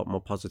was a lot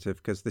more positive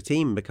because the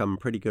team become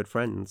pretty good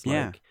friends.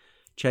 Like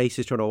Chase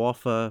is trying to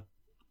offer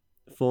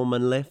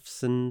Foreman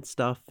lifts and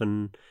stuff,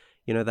 and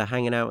they're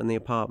hanging out in the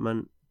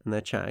apartment and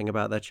they're chatting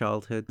about their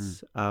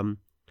childhoods.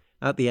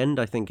 At the end,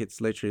 I think it's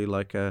literally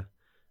like a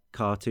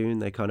cartoon.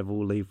 They kind of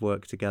all leave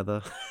work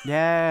together.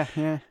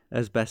 Yeah.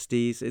 As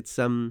besties. It's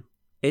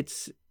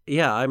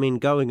I mean,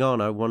 going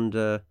on, I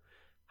wonder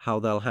how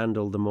they'll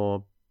handle the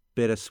more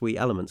bittersweet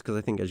elements, because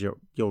I think as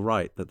you're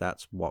right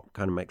that's what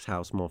kind of makes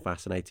House more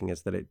fascinating,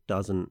 is that it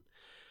does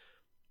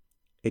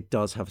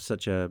have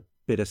such a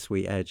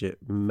bittersweet edge.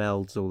 It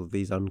melds all of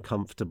these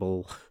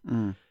uncomfortable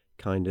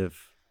kind of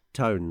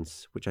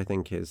tones, which I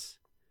think is,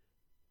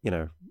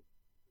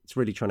 it's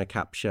really trying to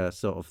capture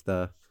sort of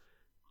the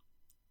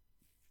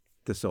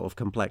sort of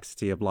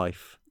complexity of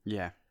life.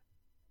 Yeah.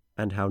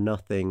 And how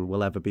nothing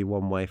will ever be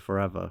one way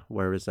forever.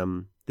 Whereas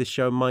this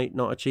show might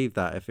not achieve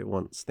that if it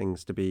wants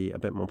things to be a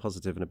bit more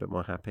positive and a bit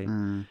more happy.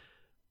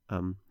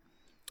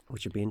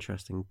 Which would be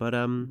interesting. But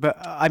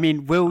I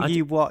mean, will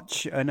you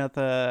watch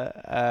another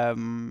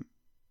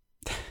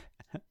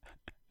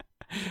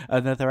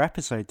another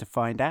episode to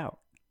find out?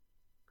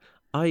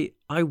 I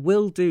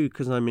will do,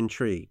 because I'm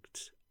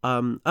intrigued.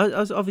 I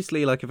was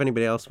obviously, like, if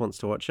anybody else wants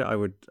to watch it, I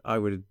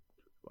would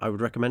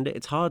recommend it.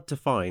 It's hard to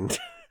find.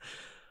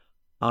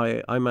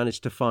 I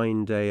managed to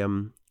find a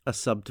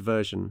subbed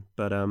version,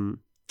 but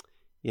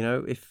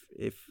if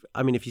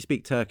you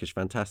speak Turkish,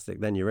 fantastic,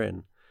 then you're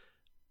in.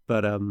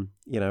 But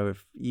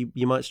if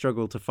you might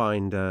struggle to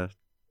find a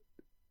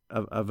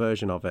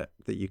version of it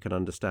that you can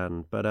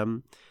understand. But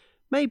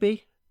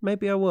maybe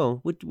I will.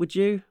 Would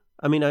you?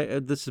 I mean,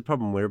 this is the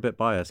problem. We're a bit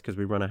biased because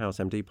we run a House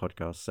MD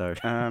podcast, so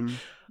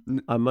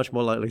I'm much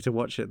more likely to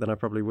watch it than I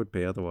probably would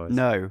be otherwise.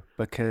 No,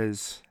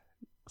 because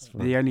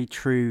the only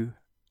true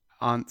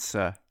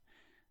answer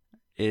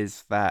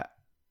is that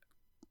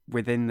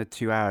within the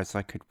 2 hours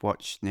I could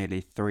watch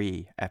nearly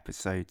 3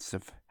 episodes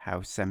of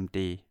House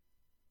MD,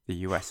 the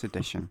US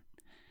edition.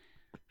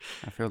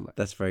 I feel like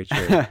that's very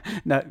true.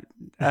 No,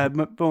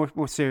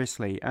 more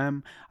seriously,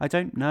 I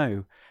don't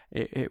know.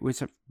 It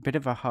was a bit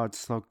of a hard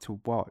slog to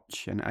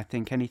watch, and I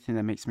think anything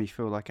that makes me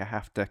feel like I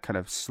have to kind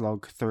of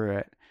slog through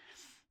it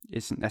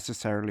isn't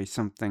necessarily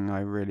something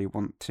I really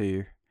want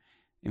to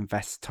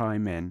invest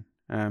time in.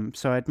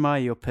 So I admire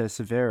your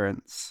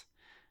perseverance.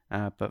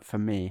 But for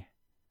me,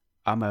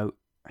 I'm out.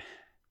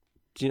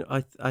 Do you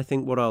know, I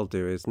think what I'll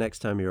do is next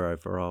time you're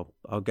over,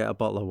 I'll get a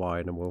bottle of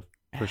wine and we'll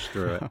push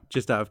through it,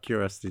 just out of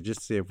curiosity, just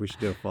to see if we should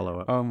do a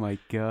follow-up. Oh my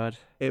God.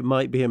 It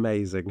might be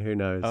amazing, who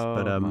knows?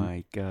 Oh but,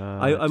 my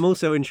God. I'm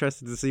also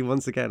interested to see,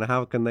 once again,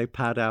 how can they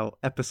pad out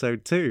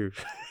episode 2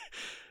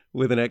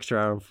 with an extra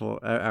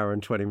hour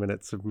and 20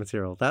 minutes of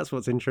material. That's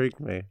what's intrigued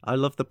me. I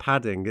love the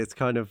padding. It's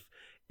kind of,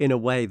 in a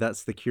way,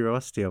 that's the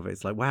curiosity of it.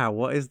 It's like, wow,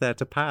 what is there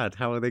to pad?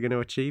 How are they going to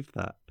achieve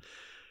that?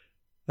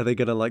 Are they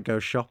going to go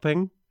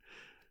shopping?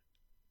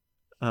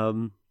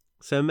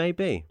 So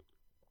maybe,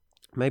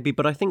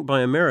 but I think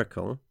by a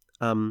miracle,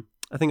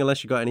 I think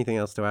unless you got anything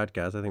else to add,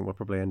 Gaz, I think we'll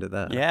probably end it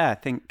there. Yeah, I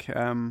think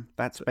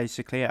that's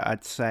basically it.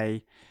 I'd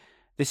say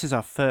this is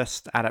our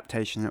first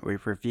adaptation that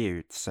we've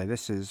reviewed, so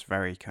this is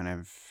very kind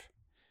of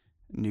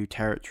new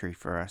territory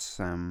for us.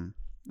 And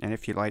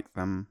if you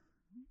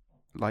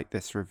like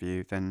this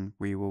review, then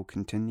we will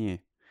continue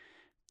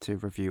to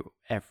review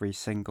every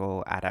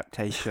single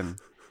adaptation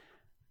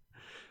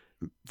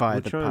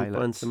via the try pilots. And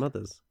find some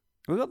others.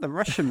 We've got the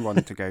Russian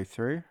one to go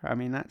through. I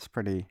mean, that's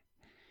pretty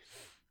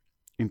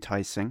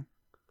enticing.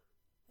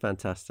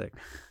 Fantastic.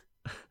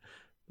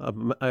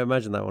 I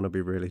imagine that one will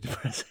be really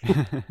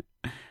depressing.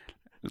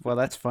 Well,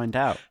 let's find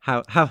out.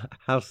 How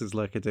House is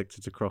like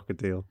addicted to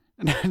crocodile.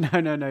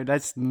 No.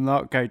 Let's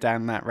not go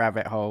down that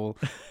rabbit hole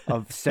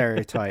of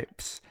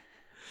stereotypes.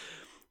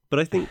 But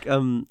I think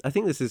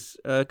this is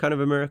kind of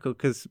a miracle,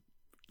 because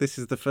this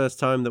is the first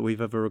time that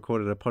we've ever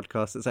recorded a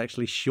podcast that's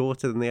actually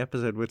shorter than the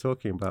episode we're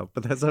talking about.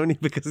 But that's only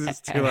because it's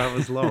 2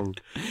 hours long,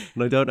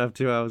 and I don't have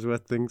 2 hours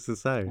worth of things to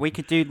say. We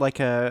could do like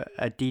a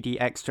DD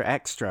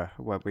extra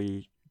where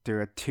we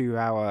do a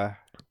 2-hour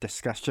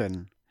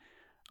discussion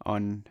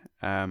on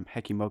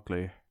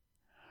Hekimoglu.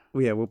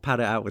 Well, yeah, we'll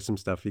pad it out with some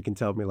stuff. You can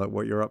tell me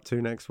what you're up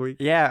to next week.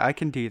 Yeah, I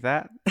can do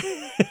that.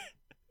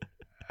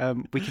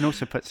 We can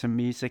also put some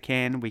music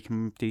in. We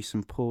can do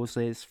some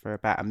pauses for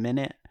about a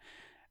minute.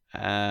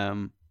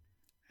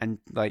 and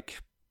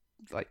like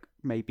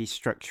maybe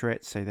structure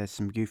it so there's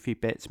some goofy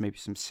bits, maybe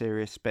some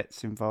serious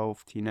bits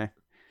involved,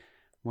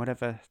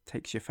 whatever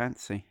takes your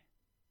fancy.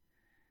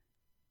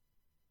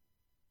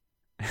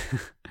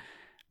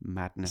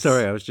 Madness.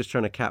 Sorry, I was just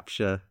trying to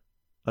capture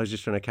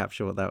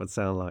what that would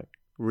sound like.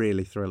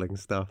 Really thrilling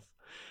stuff.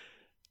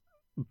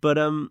 But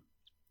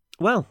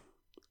well,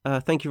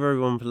 thank you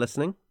everyone for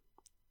listening.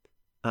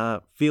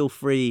 Feel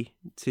free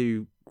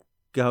to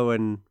go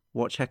and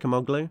watch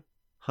Hecamoglu,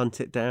 hunt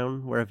it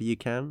down wherever you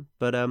can.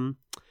 But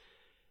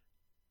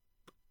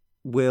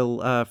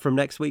we'll from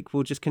next week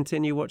we'll just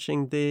continue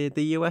watching the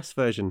US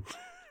version.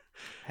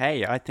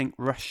 Hey, I think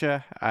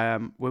Russia.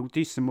 We'll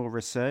do some more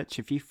research.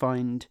 If you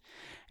find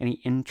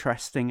any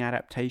interesting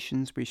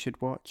adaptations we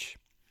should watch,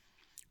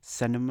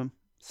 send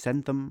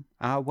them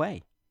our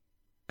way.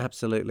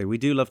 Absolutely. We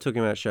do love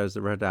talking about shows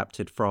that were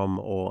adapted from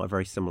or are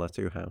very similar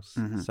to House.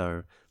 Mm-hmm.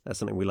 So that's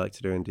something we like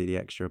to do in DD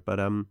Extra. But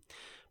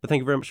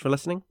thank you very much for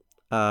listening.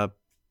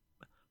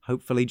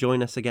 Hopefully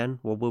join us again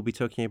where we'll be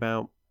talking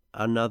about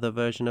another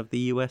version of the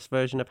US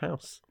version of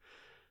House.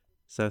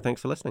 So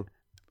thanks for listening.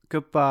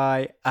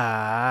 Goodbye.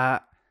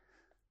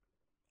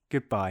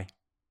 Goodbye.